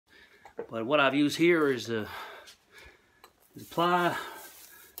But what I've used here is a ply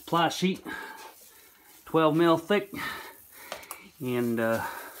sheet, 12 mil thick, and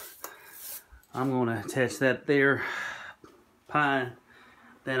I'm going to attach that there, pine.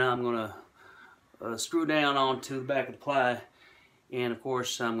 Then I'm going to screw down onto the back of the ply, and of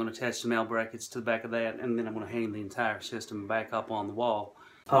course I'm going to attach some L brackets to the back of that, and then I'm going to hang the entire system back up on the wall.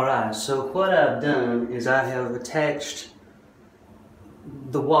 Alright, so what I've done is I have attached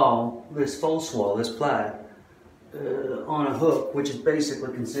the wall, this false wall, this ply, on a hook, which is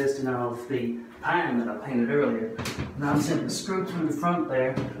basically consisting of the pine that I painted earlier. Now I'm simply screwed through the front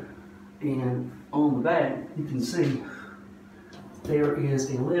there, and on the back you can see there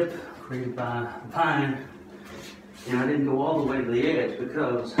is a lip created by the pine, and I didn't go all the way to the edge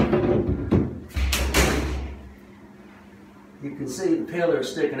because you can see the pillar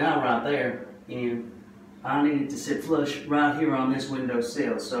sticking out right there, and I need it to sit flush right here on this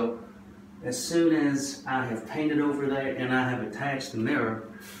windowsill. So as soon as I have painted over that and I have attached the mirror,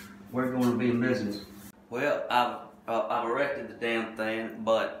 we're going to be in business. Well, I've erected the damn thing,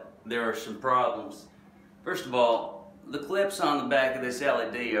 but there are some problems. First of all, the clips on the back of this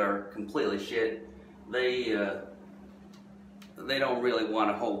LED are completely shit. They don't really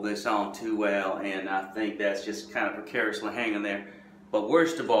want to hold this on too well, and I think that's just kind of precariously hanging there. But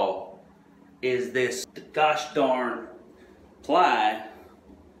worst of all is this gosh darn ply,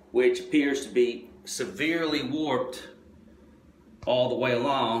 which appears to be severely warped all the way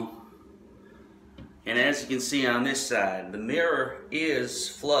along. And as you can see on this side, the mirror is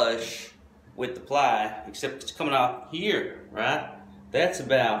flush with the ply, except it's coming off here, right? That's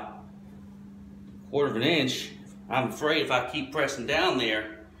about a 1/4 of an inch. I'm afraid if I keep pressing down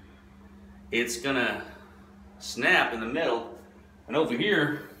there, it's gonna snap in the middle. And over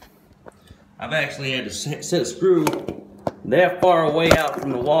here, I've actually had to set a screw that far away out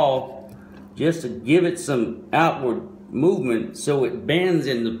from the wall just to give it some outward movement so it bends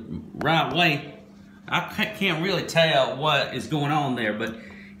in the right way. I can't really tell what is going on there, but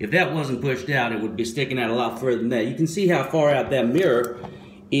if that wasn't pushed out, it would be sticking out a lot further than that. You can see how far out that mirror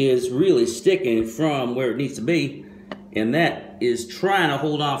is really sticking from where it needs to be, and that is trying to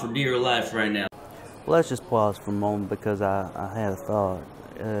hold on for dear life right now. Let's just pause for a moment because I had a thought.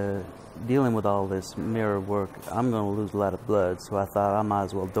 Dealing with all this mirror work, I'm going to lose a lot of blood, so I thought I might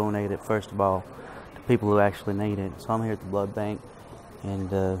as well donate it first of all to people who actually need it. So I'm here at the blood bank,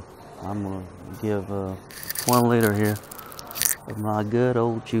 and I'm going to give 1 liter here of my good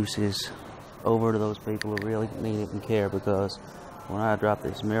old juices over to those people who really need it and care, because when I drop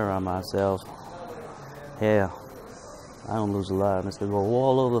this mirror on myself, yeah, I don't lose a lot. It's going to go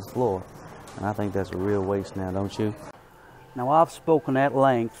all over the floor, and I think that's a real waste now, don't you? Now, I've spoken at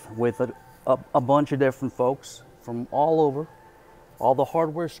length with a bunch of different folks from all over, all the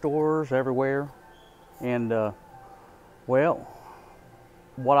hardware stores everywhere, and well,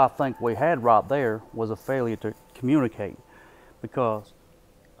 what I think we had right there was a failure to communicate, because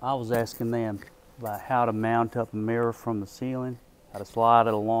I was asking them about how to mount up a mirror from the ceiling, how to slide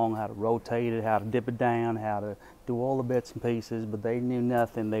it along, how to rotate it, how to dip it down, how to do all the bits and pieces, but they knew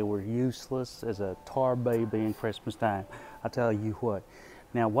nothing. They were useless as a tar baby in Christmas time. I tell you what.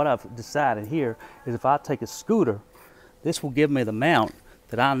 Now, what I've decided here is if I take a scooter, this will give me the mount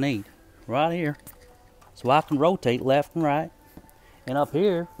that I need right here, so I can rotate left and right. And up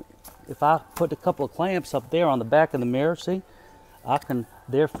here, if I put a couple of clamps up there on the back of the mirror, see, I can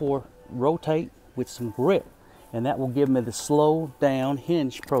therefore rotate with some grip, and that will give me the slow down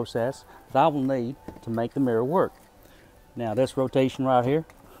hinge process that I will need to make the mirror work. Now, this rotation right here,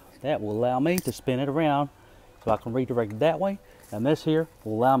 that will allow me to spin it around so I can redirect it that way, and this here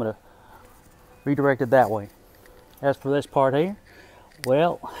will allow me to redirect it that way. As for this part here,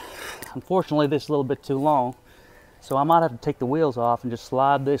 well, unfortunately this is a little bit too long, so I might have to take the wheels off and just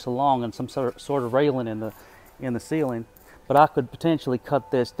slide this along in some sort of railing in the ceiling. But I could potentially cut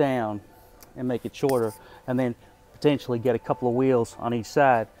this down and make it shorter, and then potentially get a couple of wheels on each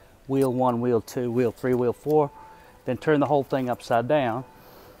side, wheel 1, wheel 2, wheel 3, wheel 4, then turn the whole thing upside down,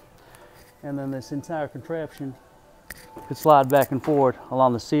 and then this entire contraption could slide back and forward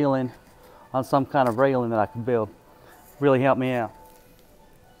along the ceiling on some kind of railing that I could build. Really help me out.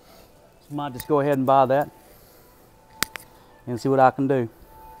 So I might just go ahead and buy that and see what I can do.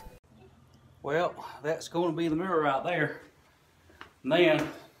 Well, that's going to be the mirror right there. And then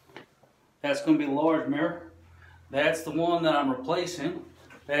that's going to be the large mirror. That's the one that I'm replacing.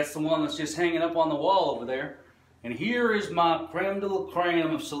 That's the one that's just hanging up on the wall over there. And here is my creme de la creme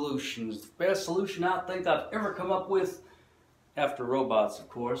of solutions. The best solution I think I've ever come up with, after robots, of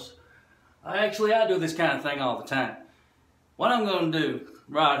course. I do this kind of thing all the time. What I'm going to do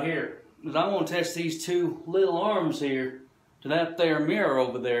right here is I'm going to test these two little arms here to that there mirror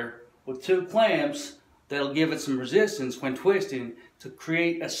over there with two clamps that'll give it some resistance when twisting to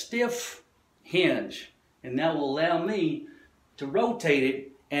create a stiff hinge. And that will allow me to rotate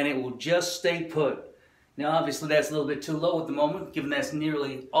it and it will just stay put. Now obviously that's a little bit too low at the moment, given that's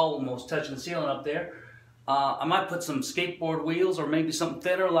nearly almost touching the ceiling up there. I might put some skateboard wheels or maybe something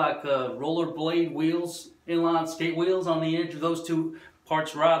thinner like rollerblade wheels, inline skate wheels on the edge of those two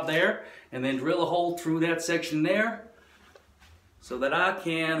parts right there, and then drill a hole through that section there so that I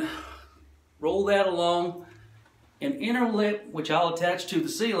can roll that along an inner lip which I'll attach to the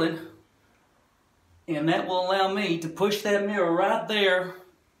ceiling, and that will allow me to push that mirror right there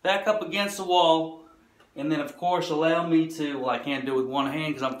back up against the wall, and then of course allow me to, well I can't do it with one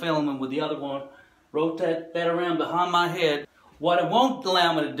hand because I'm filming with the other one, rotate that around behind my head. What it won't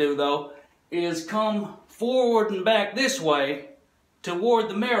allow me to do though is come forward and back this way toward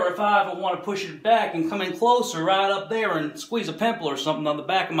the mirror if I ever want to push it back and come in closer right up there and squeeze a pimple or something on the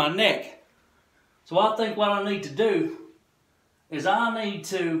back of my neck. So I think what I need to do is I need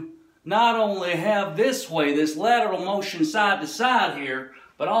to not only have this way, this lateral motion side to side here,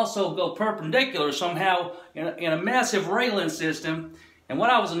 but also go perpendicular somehow in a massive railing system. And what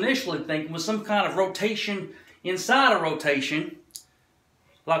I was initially thinking was some kind of rotation inside a rotation,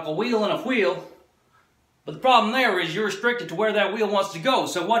 like a wheel in a wheel. But the problem there is you're restricted to where that wheel wants to go.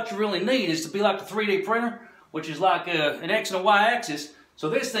 So what you really need is to be like a 3D printer, which is like an X and a Y axis. So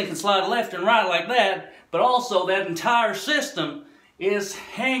this thing can slide left and right like that, but also that entire system is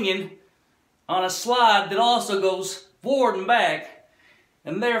hanging on a slide that also goes forward and back.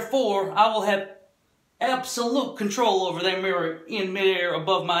 And therefore, I will have absolute control over that mirror in midair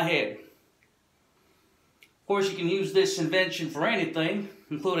above my head. Of course, you can use this invention for anything,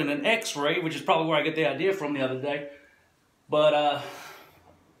 including an X-ray, which is probably where I get the idea from the other day. But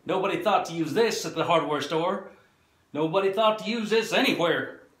nobody thought to use this at the hardware store. Nobody thought to use this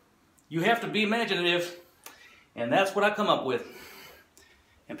anywhere. You have to be imaginative, and that's what I come up with.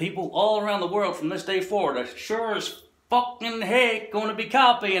 And people all around the world from this day forward are sure as fucking heck going to be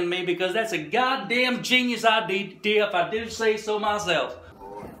copying me, because that's a goddamn genius idea if I do say so myself.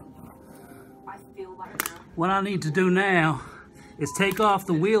 What I need to do now is take off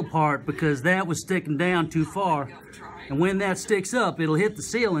the wheel part, because that was sticking down too far. And when that sticks up, it'll hit the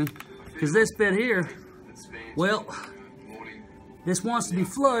ceiling, because this bit here, well, this wants to be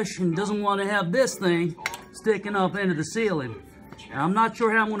flush and doesn't want to have this thing sticking up into the ceiling. Now, I'm not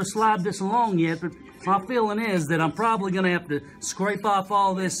sure how I'm going to slide this along yet, but my feeling is that I'm probably going to have to scrape off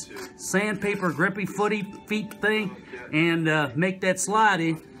all this sandpaper grippy feet thing and make that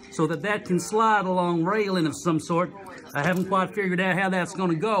slidey so that that can slide along railing of some sort. I haven't quite figured out how that's going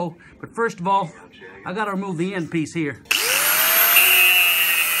to go, but first of all, I got to remove the end piece here.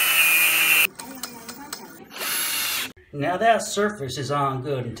 Now that surface is on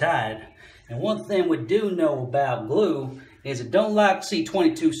good and tight, and one thing we do know about glue is it don't like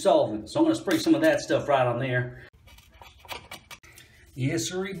C22 solvent, so I'm going to spray some of that stuff right on there. Yes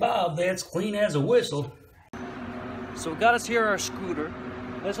sirree Bob, that's clean as a whistle. So we got us here our scooter.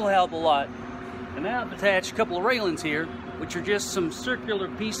 This will help a lot. And now I've attached a couple of railings here, which are just some circular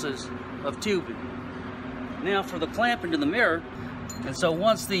pieces of tubing. Now for the clamping to the mirror, and so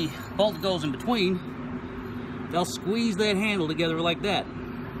once the bolt goes in between, they'll squeeze that handle together like that.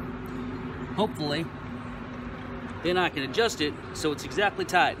 Hopefully, then I can adjust it so it's exactly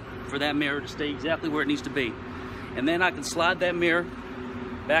tight for that mirror to stay exactly where it needs to be. And then I can slide that mirror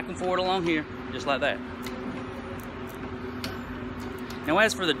back and forward along here, just like that. Now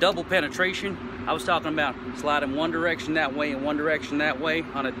as for the double penetration, I was talking about sliding one direction that way and one direction that way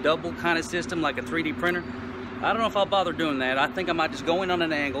on a double kind of system like a 3D printer. I don't know if I'll bother doing that. I think I might just go in on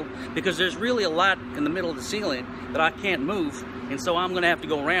an angle, because there's really a light in the middle of the ceiling that I can't move, and so I'm going to have to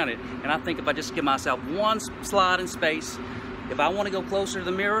go around it. And I think if I just give myself one slide in space, if I want to go closer to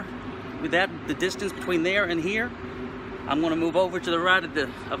the mirror, with that, the distance between there and here, I'm going to move over to the right of the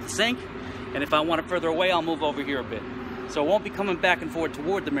sink, and if I want it further away, I'll move over here a bit. So it won't be coming back and forth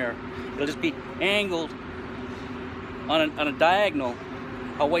toward the mirror. It'll just be angled on a diagonal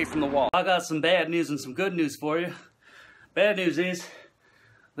away from the wall. I got some bad news and some good news for you. Bad news is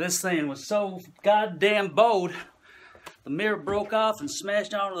this thing was so goddamn bowed, the mirror broke off and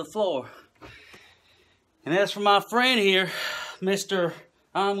smashed onto the floor. And as for my friend here, Mr.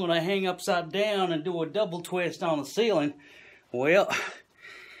 I'm going to hang upside down and do a double twist on the ceiling. Well,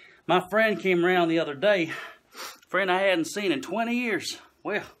 my friend came around the other day, friend I hadn't seen in 20 years.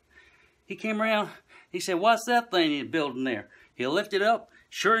 Well, he came around, he said, "What's that thing you're building there?" He lifted it up.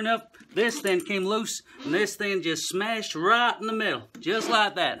 Sure enough, this thing came loose, and this thing just smashed right in the middle, just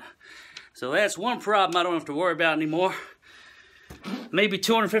like that. So that's one problem I don't have to worry about anymore. Maybe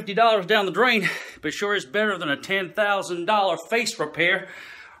 $250 down the drain, but sure is better than a $10,000 face repair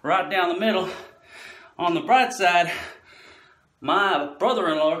right down the middle. On the bright side, my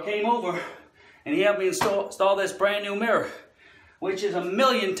brother-in-law came over and he helped me install this brand new mirror, which is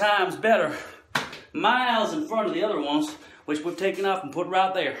 1,000,000 times better, miles in front of the other ones, which we've taken off and put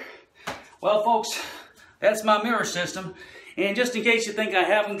right there. Well, folks, that's my mirror system. And just in case you think I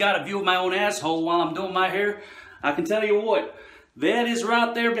haven't got a view of my own asshole while I'm doing my hair, I can tell you what, that is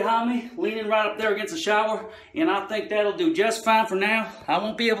right there behind me, leaning right up there against the shower, and I think that'll do just fine for now. I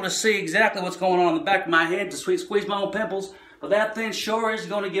won't be able to see exactly what's going on in the back of my head to squeeze my own pimples, but that thing sure is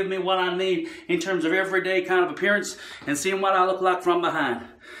going to give me what I need in terms of everyday kind of appearance and seeing what I look like from behind.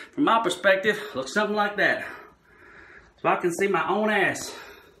 From my perspective, it looks something like that. So I can see my own ass.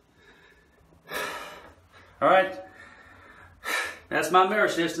 Alright, that's my mirror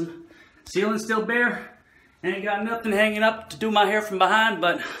system. Ceiling's still bare. Ain't got nothing hanging up to do my hair from behind,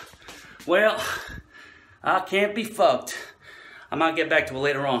 but, well, I can't be fucked. I might get back to it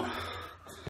later on.